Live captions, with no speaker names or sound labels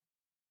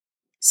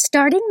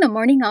Starting the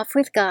morning off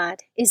with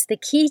God is the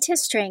key to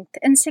strength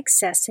and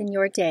success in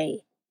your day.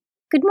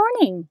 Good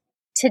morning!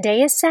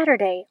 Today is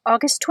Saturday,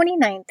 August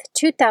 29th,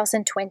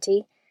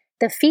 2020,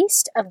 the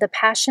feast of the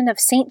Passion of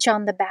St.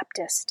 John the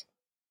Baptist.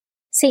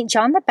 St.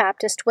 John the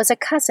Baptist was a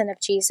cousin of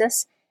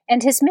Jesus,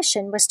 and his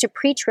mission was to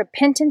preach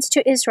repentance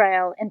to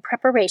Israel in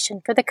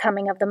preparation for the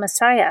coming of the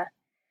Messiah.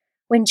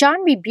 When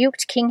John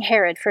rebuked King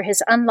Herod for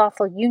his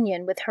unlawful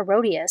union with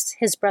Herodias,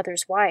 his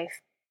brother's wife,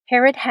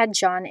 Herod had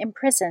John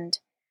imprisoned.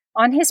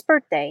 On his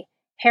birthday,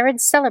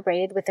 Herod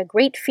celebrated with a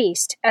great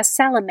feast as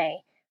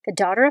Salome, the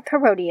daughter of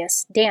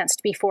Herodias,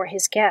 danced before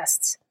his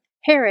guests.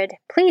 Herod,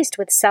 pleased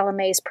with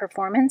Salome's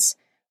performance,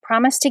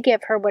 promised to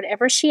give her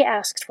whatever she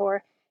asked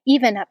for,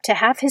 even up to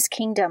half his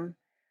kingdom.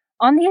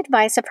 On the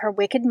advice of her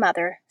wicked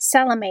mother,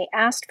 Salome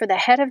asked for the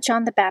head of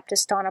John the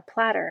Baptist on a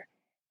platter.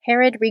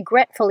 Herod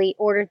regretfully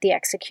ordered the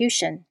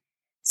execution.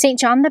 St.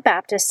 John the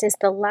Baptist is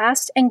the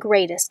last and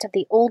greatest of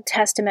the Old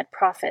Testament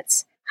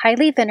prophets,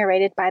 highly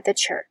venerated by the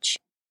Church.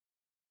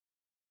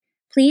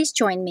 Please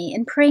join me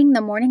in praying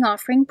the morning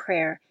offering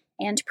prayer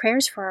and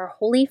prayers for our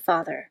Holy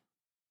Father.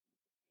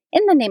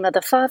 In the name of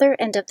the Father,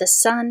 and of the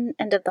Son,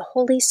 and of the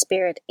Holy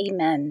Spirit,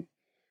 Amen.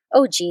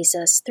 O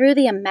Jesus, through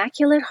the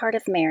Immaculate Heart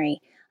of Mary,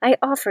 I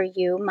offer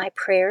you my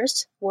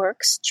prayers,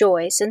 works,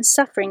 joys, and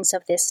sufferings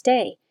of this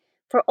day,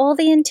 for all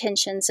the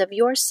intentions of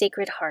your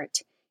Sacred Heart,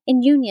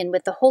 in union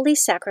with the holy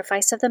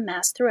sacrifice of the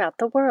Mass throughout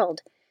the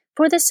world,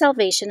 for the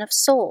salvation of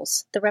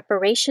souls, the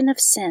reparation of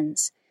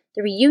sins,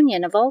 the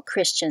reunion of all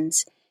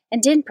Christians,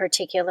 and in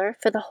particular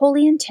for the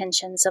holy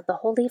intentions of the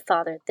Holy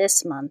Father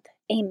this month.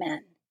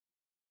 Amen.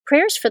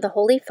 Prayers for the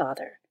Holy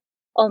Father.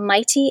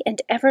 Almighty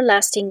and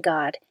everlasting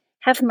God,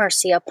 have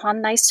mercy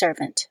upon thy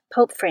servant,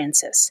 Pope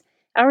Francis,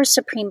 our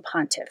Supreme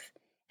Pontiff,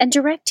 and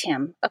direct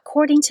him,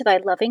 according to thy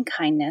loving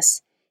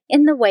kindness,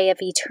 in the way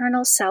of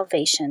eternal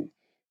salvation,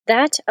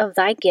 that of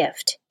thy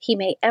gift he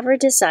may ever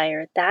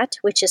desire that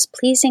which is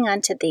pleasing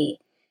unto thee,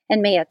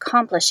 and may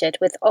accomplish it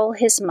with all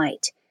his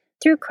might,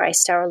 through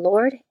Christ our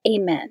Lord.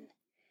 Amen.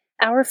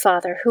 Our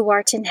Father, who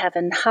art in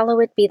heaven,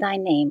 hallowed be thy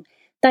name.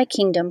 Thy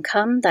kingdom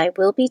come, thy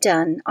will be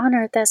done, on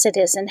earth as it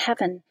is in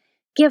heaven.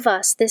 Give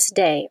us this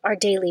day our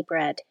daily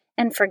bread,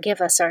 and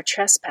forgive us our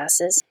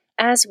trespasses,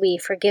 as we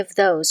forgive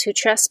those who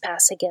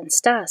trespass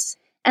against us.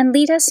 And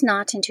lead us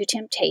not into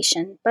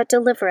temptation, but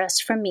deliver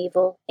us from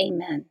evil.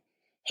 Amen.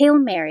 Hail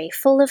Mary,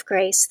 full of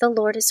grace, the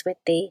Lord is with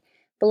thee.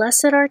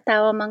 Blessed art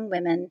thou among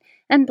women,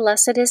 and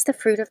blessed is the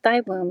fruit of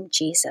thy womb,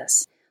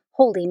 Jesus.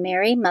 Holy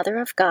Mary, Mother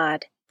of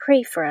God,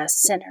 pray for us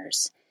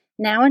sinners,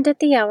 now and at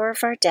the hour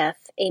of our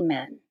death.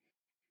 Amen.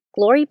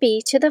 Glory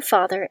be to the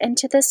Father, and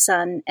to the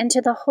Son, and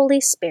to the Holy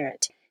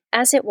Spirit,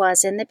 as it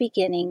was in the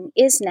beginning,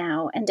 is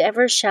now, and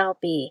ever shall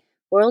be,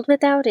 world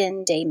without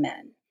end.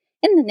 Amen.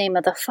 In the name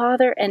of the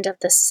Father, and of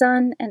the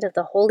Son, and of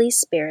the Holy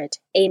Spirit.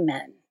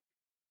 Amen.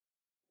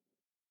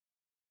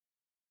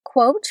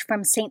 Quote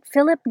from St.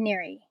 Philip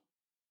Neri.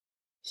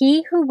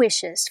 He who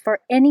wishes for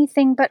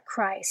anything but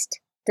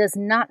Christ does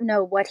not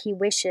know what he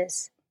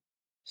wishes.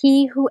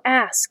 He who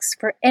asks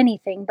for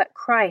anything but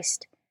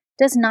Christ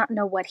does not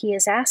know what he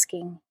is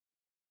asking.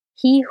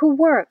 He who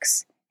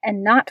works,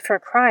 and not for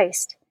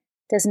Christ,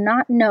 does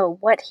not know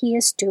what he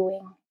is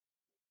doing.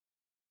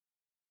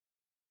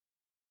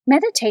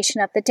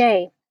 Meditation of the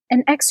Day,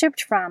 an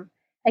excerpt from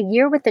A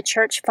Year with the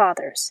Church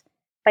Fathers,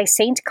 by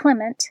St.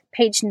 Clement,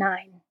 page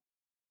 9.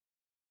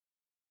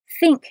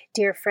 Think,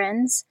 dear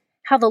friends,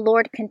 how the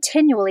Lord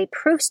continually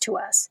proves to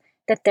us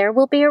that there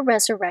will be a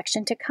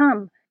resurrection to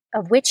come,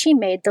 of which he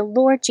made the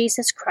Lord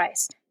Jesus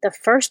Christ the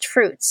first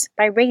fruits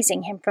by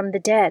raising him from the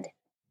dead.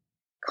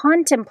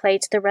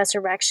 Contemplate the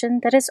resurrection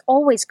that is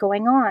always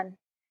going on.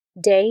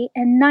 Day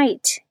and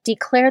night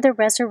declare the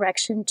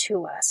resurrection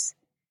to us.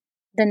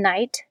 The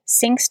night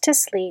sinks to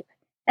sleep,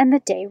 and the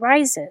day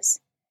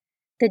rises.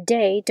 The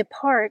day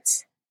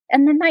departs,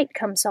 and the night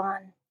comes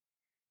on.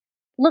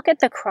 Look at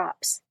the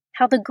crops,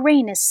 how the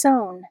grain is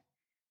sown.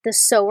 The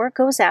sower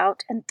goes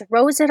out and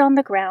throws it on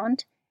the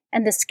ground,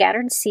 and the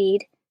scattered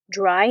seed,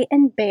 dry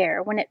and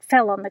bare when it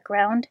fell on the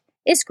ground,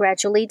 is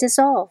gradually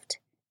dissolved.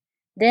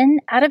 Then,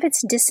 out of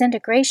its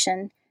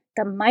disintegration,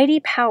 the mighty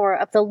power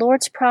of the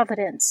Lord's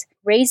providence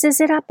raises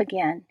it up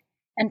again,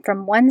 and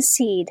from one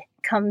seed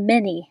come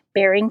many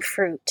bearing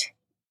fruit.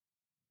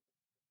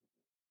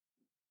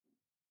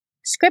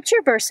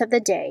 Scripture verse of the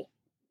day.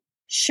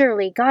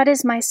 Surely God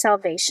is my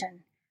salvation.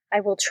 I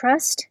will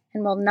trust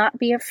and will not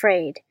be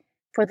afraid,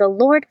 for the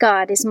Lord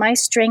God is my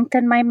strength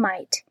and my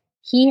might.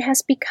 He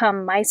has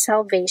become my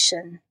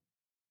salvation.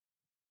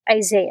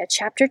 Isaiah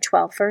chapter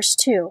 12, verse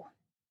 2.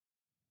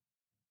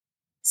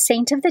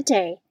 Saint of the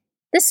Day.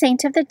 The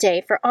saint of the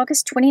day for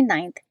August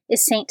 29th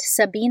is Saint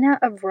Sabina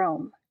of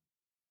Rome.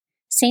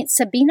 Saint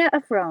Sabina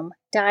of Rome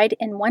died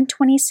in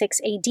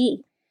 126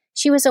 AD.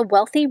 She was a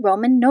wealthy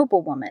Roman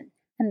noblewoman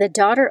and the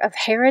daughter of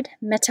Herod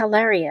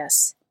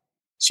Metellarius.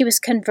 She was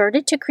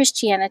converted to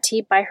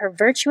Christianity by her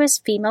virtuous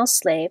female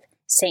slave,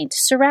 Saint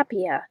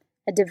Serapia,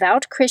 a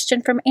devout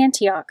Christian from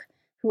Antioch,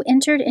 who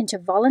entered into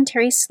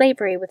voluntary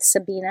slavery with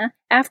Sabina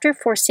after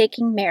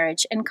forsaking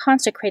marriage and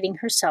consecrating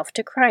herself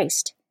to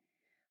Christ.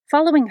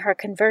 Following her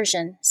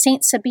conversion,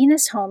 Saint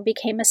Sabina's home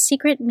became a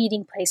secret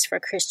meeting place for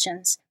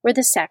Christians, where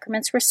the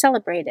sacraments were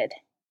celebrated.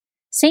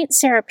 Saint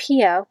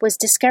Serapia was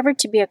discovered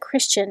to be a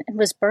Christian and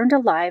was burned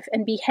alive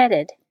and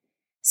beheaded.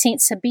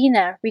 Saint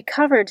Sabina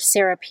recovered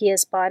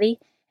Serapia's body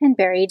and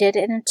buried it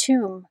in a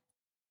tomb.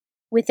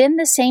 Within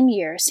the same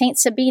year, Saint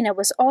Sabina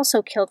was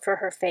also killed for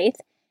her faith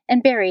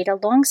and buried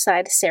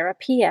alongside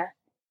Serapia.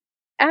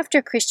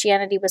 After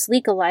Christianity was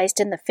legalized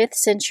in the 5th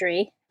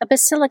century, a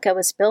basilica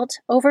was built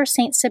over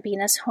Saint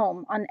Sabina's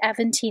home on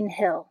Aventine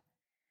Hill.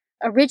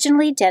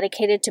 Originally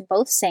dedicated to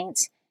both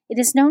saints, it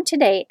is known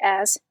today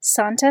as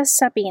Santa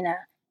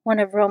Sabina, one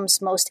of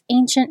Rome's most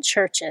ancient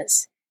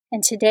churches.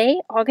 And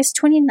today, August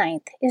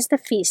 29th, is the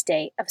feast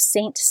day of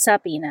Saint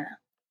Sabina.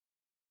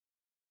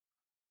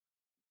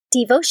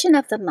 Devotion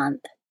of the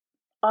Month.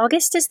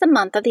 August is the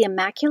month of the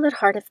Immaculate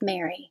Heart of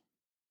Mary.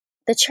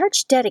 The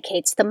Church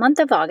dedicates the month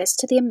of August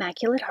to the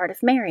Immaculate Heart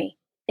of Mary.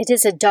 It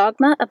is a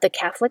dogma of the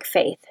Catholic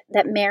faith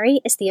that Mary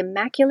is the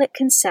Immaculate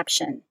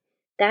Conception,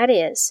 that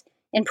is,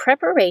 in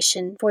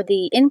preparation for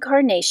the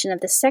incarnation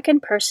of the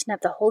second person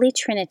of the Holy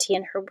Trinity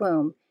in her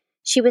womb,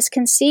 she was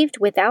conceived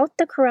without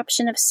the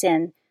corruption of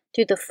sin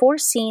through the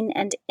foreseen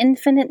and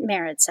infinite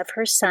merits of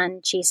her Son,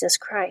 Jesus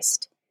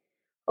Christ.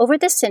 Over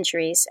the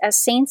centuries,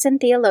 as saints and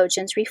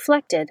theologians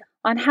reflected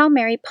on how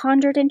Mary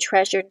pondered and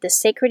treasured the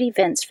sacred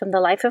events from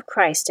the life of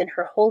Christ in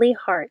her holy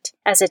heart,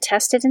 as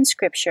attested in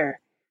Scripture,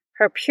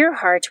 her pure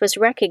heart was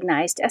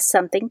recognized as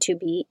something to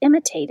be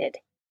imitated.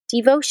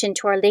 Devotion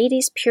to Our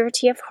Lady's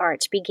purity of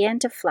heart began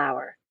to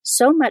flower,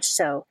 so much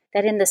so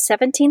that in the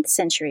 17th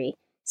century,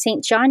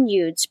 St. John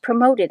Eudes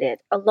promoted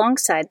it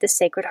alongside the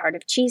Sacred Heart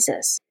of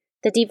Jesus.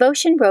 The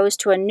devotion rose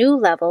to a new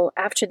level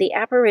after the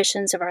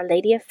apparitions of Our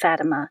Lady of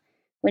Fatima,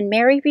 when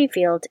Mary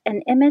revealed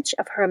an image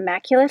of her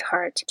Immaculate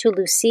Heart to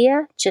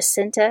Lucia,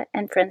 Jacinta,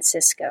 and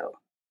Francisco.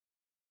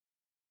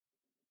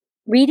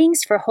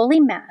 Readings for Holy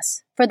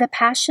Mass for the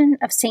Passion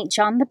of St.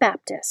 John the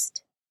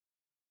Baptist.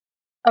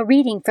 A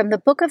reading from the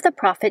book of the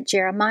prophet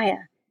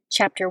Jeremiah,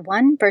 chapter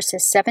 1,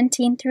 verses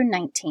 17 through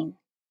 19.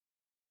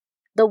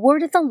 The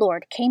word of the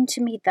Lord came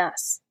to me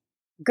thus: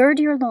 Gird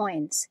your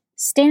loins,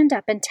 stand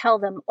up and tell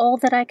them all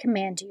that I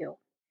command you.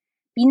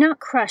 Be not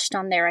crushed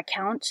on their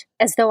account,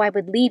 as though I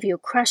would leave you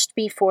crushed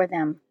before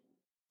them.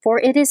 For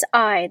it is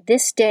I,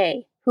 this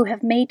day, who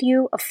have made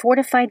you a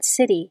fortified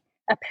city,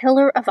 a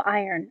pillar of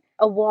iron,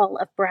 a wall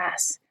of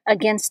brass,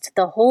 against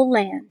the whole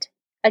land,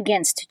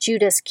 against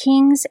Judah's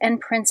kings and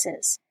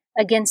princes,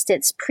 against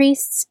its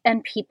priests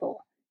and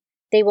people.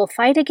 They will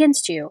fight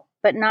against you,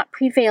 but not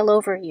prevail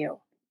over you.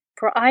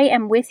 For I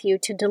am with you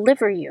to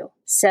deliver you,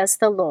 says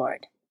the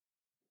Lord.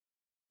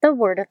 The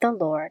word of the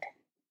Lord.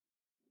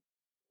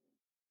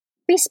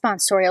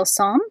 Responsorial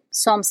Psalm,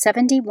 Psalm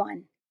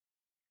 71.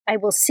 I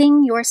will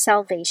sing your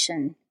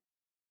salvation.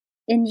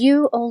 In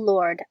you, O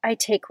Lord, I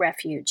take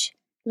refuge.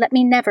 Let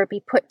me never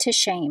be put to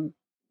shame.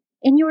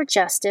 In your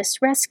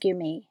justice rescue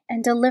me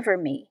and deliver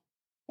me.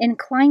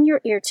 Incline your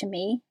ear to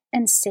me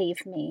and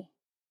save me.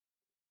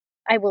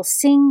 I will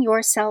sing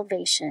your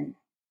salvation.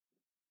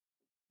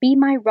 Be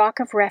my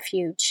rock of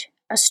refuge,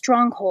 a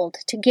stronghold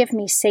to give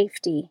me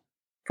safety.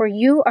 For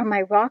you are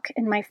my rock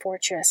and my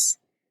fortress.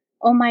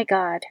 O my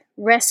God,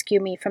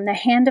 rescue me from the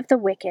hand of the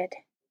wicked.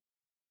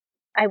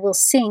 I will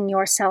sing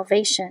your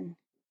salvation.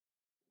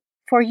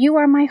 For you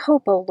are my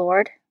hope, O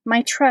Lord,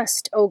 my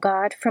trust, O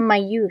God, from my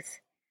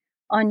youth.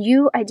 On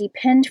you I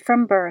depend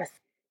from birth.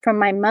 From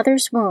my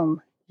mother's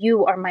womb,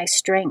 you are my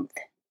strength.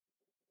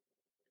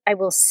 I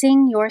will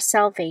sing your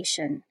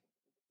salvation.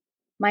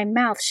 My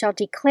mouth shall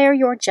declare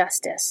your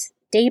justice,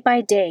 day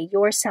by day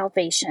your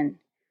salvation.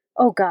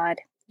 O God,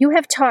 you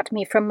have taught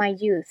me from my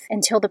youth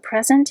until the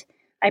present.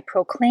 I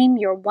proclaim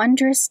your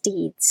wondrous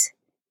deeds.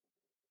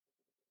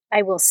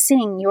 I will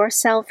sing your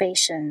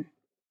salvation.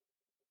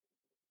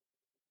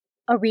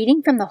 A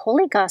reading from the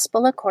Holy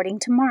Gospel according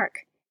to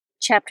Mark,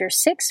 chapter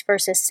 6,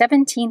 verses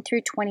 17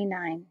 through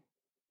 29.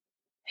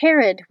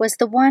 Herod was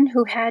the one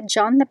who had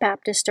John the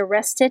Baptist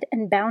arrested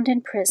and bound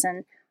in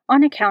prison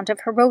on account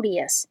of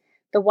Herodias,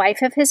 the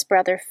wife of his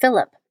brother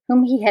Philip,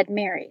 whom he had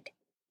married.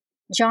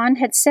 John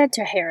had said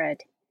to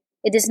Herod,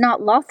 "It is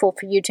not lawful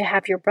for you to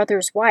have your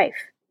brother's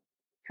wife."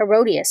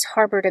 Herodias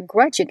harbored a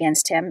grudge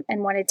against him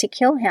and wanted to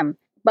kill him,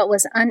 but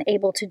was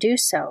unable to do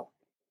so.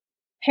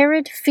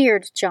 Herod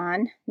feared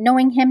John,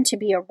 knowing him to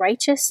be a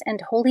righteous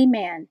and holy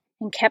man,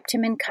 and kept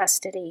him in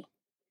custody.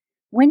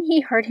 When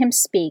he heard him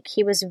speak,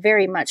 he was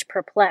very much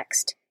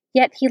perplexed,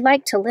 yet he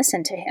liked to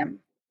listen to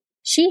him.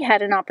 She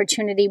had an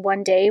opportunity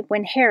one day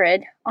when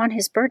Herod, on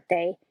his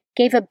birthday,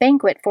 gave a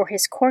banquet for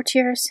his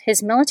courtiers,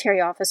 his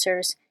military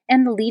officers,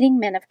 and the leading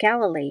men of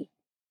Galilee.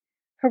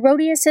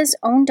 Herodias'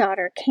 own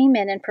daughter came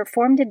in and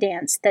performed a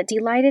dance that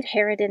delighted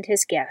Herod and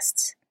his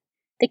guests.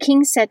 The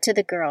king said to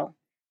the girl,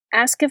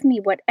 "Ask of me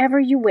whatever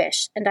you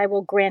wish, and I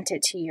will grant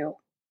it to you."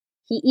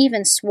 He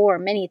even swore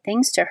many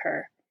things to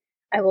her.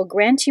 "I will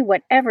grant you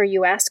whatever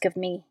you ask of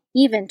me,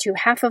 even to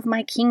half of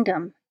my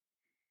kingdom."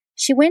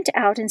 She went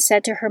out and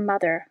said to her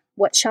mother,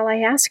 "What shall I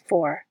ask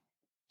for?"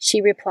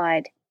 She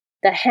replied,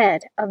 "The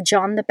head of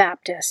John the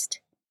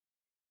Baptist."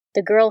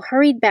 The girl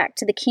hurried back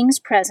to the king's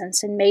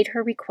presence and made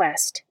her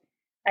request.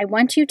 "I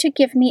want you to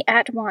give me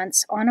at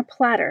once, on a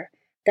platter,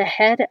 the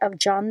head of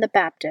John the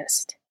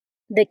Baptist."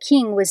 The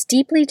king was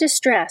deeply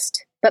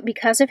distressed, but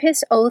because of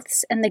his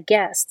oaths and the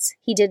guests,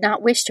 he did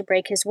not wish to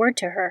break his word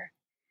to her.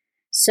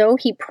 So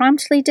he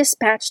promptly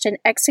dispatched an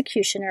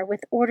executioner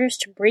with orders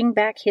to bring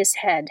back his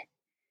head.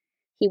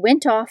 He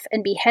went off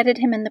and beheaded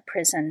him in the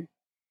prison.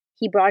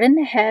 He brought in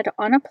the head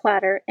on a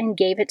platter and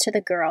gave it to the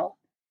girl.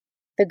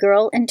 The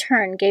girl in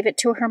turn gave it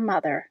to her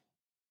mother.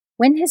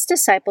 When his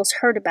disciples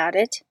heard about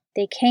it,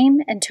 they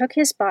came and took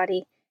his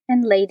body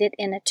and laid it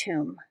in a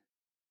tomb.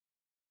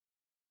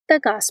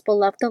 The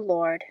Gospel of the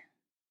Lord.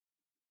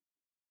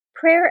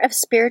 Prayer of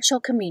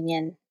Spiritual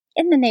Communion.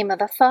 In the name of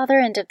the Father,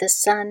 and of the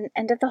Son,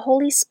 and of the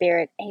Holy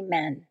Spirit.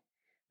 Amen.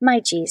 My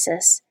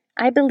Jesus,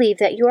 I believe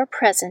that you are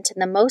present in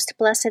the most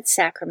blessed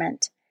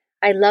sacrament.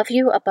 I love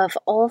you above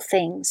all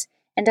things,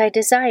 and I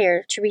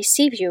desire to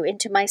receive you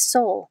into my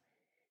soul.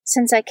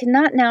 Since I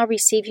cannot now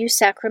receive you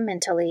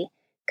sacramentally,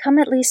 come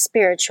at least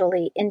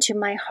spiritually into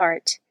my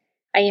heart.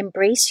 I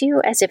embrace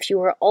you as if you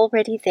were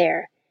already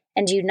there,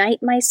 and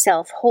unite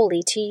myself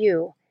wholly to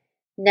you.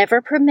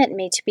 Never permit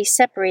me to be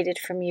separated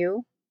from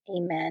you.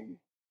 Amen.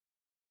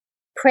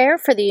 Prayer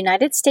for the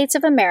United States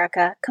of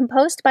America,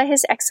 composed by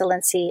His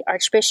Excellency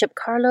Archbishop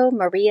Carlo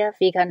Maria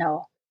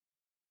Vigano.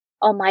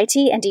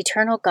 Almighty and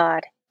eternal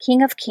God,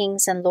 King of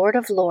kings and Lord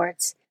of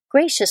lords,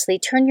 graciously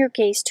turn your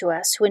gaze to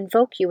us who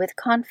invoke you with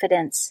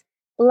confidence.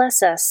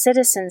 Bless us,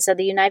 citizens of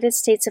the United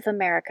States of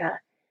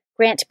America.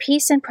 Grant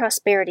peace and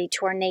prosperity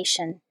to our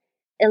nation.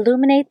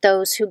 Illuminate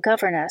those who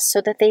govern us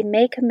so that they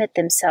may commit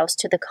themselves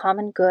to the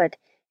common good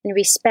in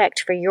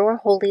respect for your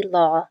holy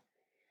law.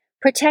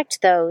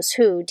 Protect those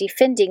who,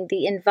 defending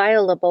the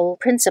inviolable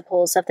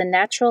principles of the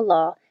natural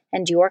law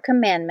and your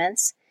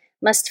commandments,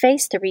 must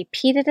face the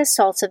repeated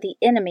assaults of the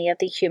enemy of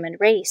the human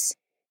race.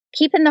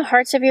 Keep in the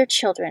hearts of your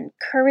children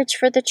courage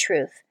for the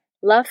truth,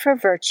 love for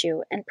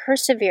virtue, and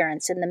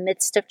perseverance in the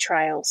midst of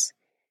trials.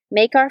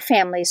 Make our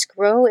families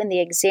grow in the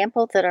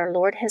example that our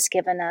Lord has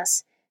given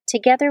us,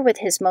 together with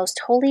His most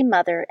holy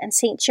Mother and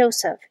Saint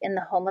Joseph in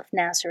the home of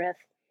Nazareth.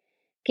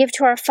 Give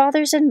to our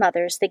fathers and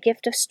mothers the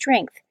gift of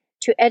strength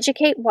to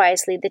educate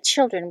wisely the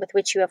children with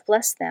which you have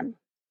blessed them.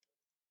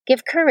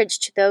 Give courage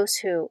to those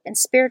who, in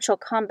spiritual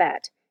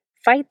combat,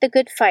 fight the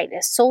good fight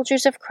as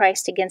soldiers of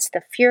Christ against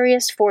the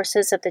furious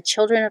forces of the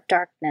children of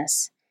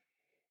darkness.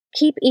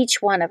 Keep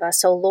each one of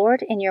us, O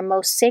Lord, in your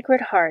most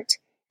sacred heart,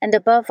 and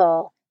above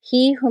all,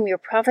 he whom your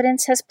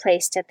providence has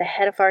placed at the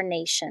head of our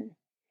nation.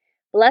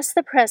 Bless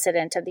the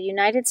President of the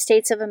United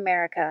States of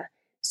America,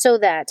 so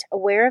that,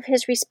 aware of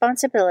his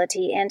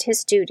responsibility and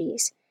his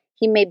duties,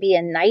 he may be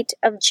a knight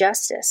of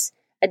justice,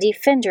 a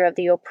defender of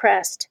the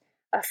oppressed,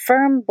 a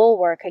firm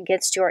bulwark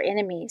against your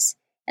enemies,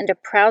 and a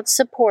proud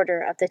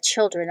supporter of the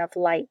children of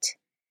light.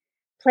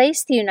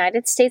 Place the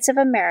United States of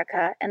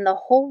America and the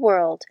whole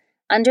world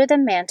under the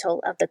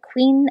mantle of the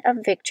Queen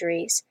of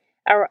Victories,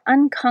 our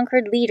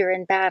unconquered leader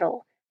in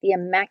battle, the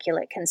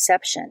Immaculate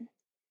Conception.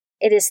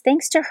 It is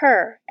thanks to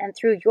her, and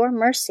through your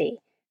mercy,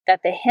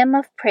 that the hymn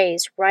of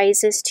praise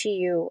rises to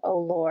you, O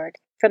Lord,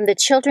 from the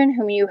children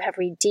whom you have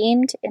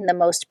redeemed in the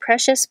most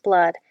precious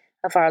blood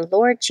of our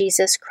Lord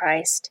Jesus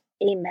Christ.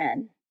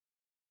 Amen.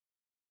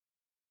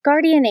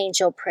 Guardian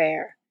Angel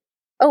Prayer.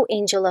 O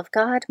angel of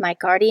God, my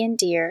guardian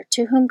dear,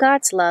 to whom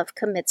God's love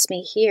commits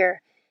me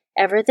here,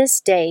 ever this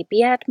day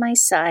be at my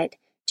side,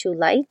 to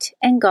light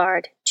and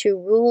guard, to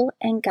rule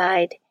and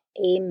guide.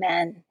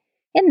 Amen.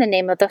 In the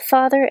name of the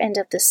Father, and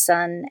of the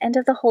Son, and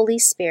of the Holy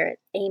Spirit.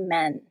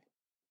 Amen.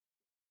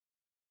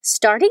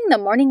 Starting the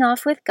morning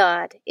off with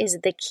God is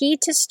the key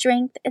to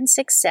strength and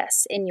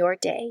success in your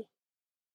day.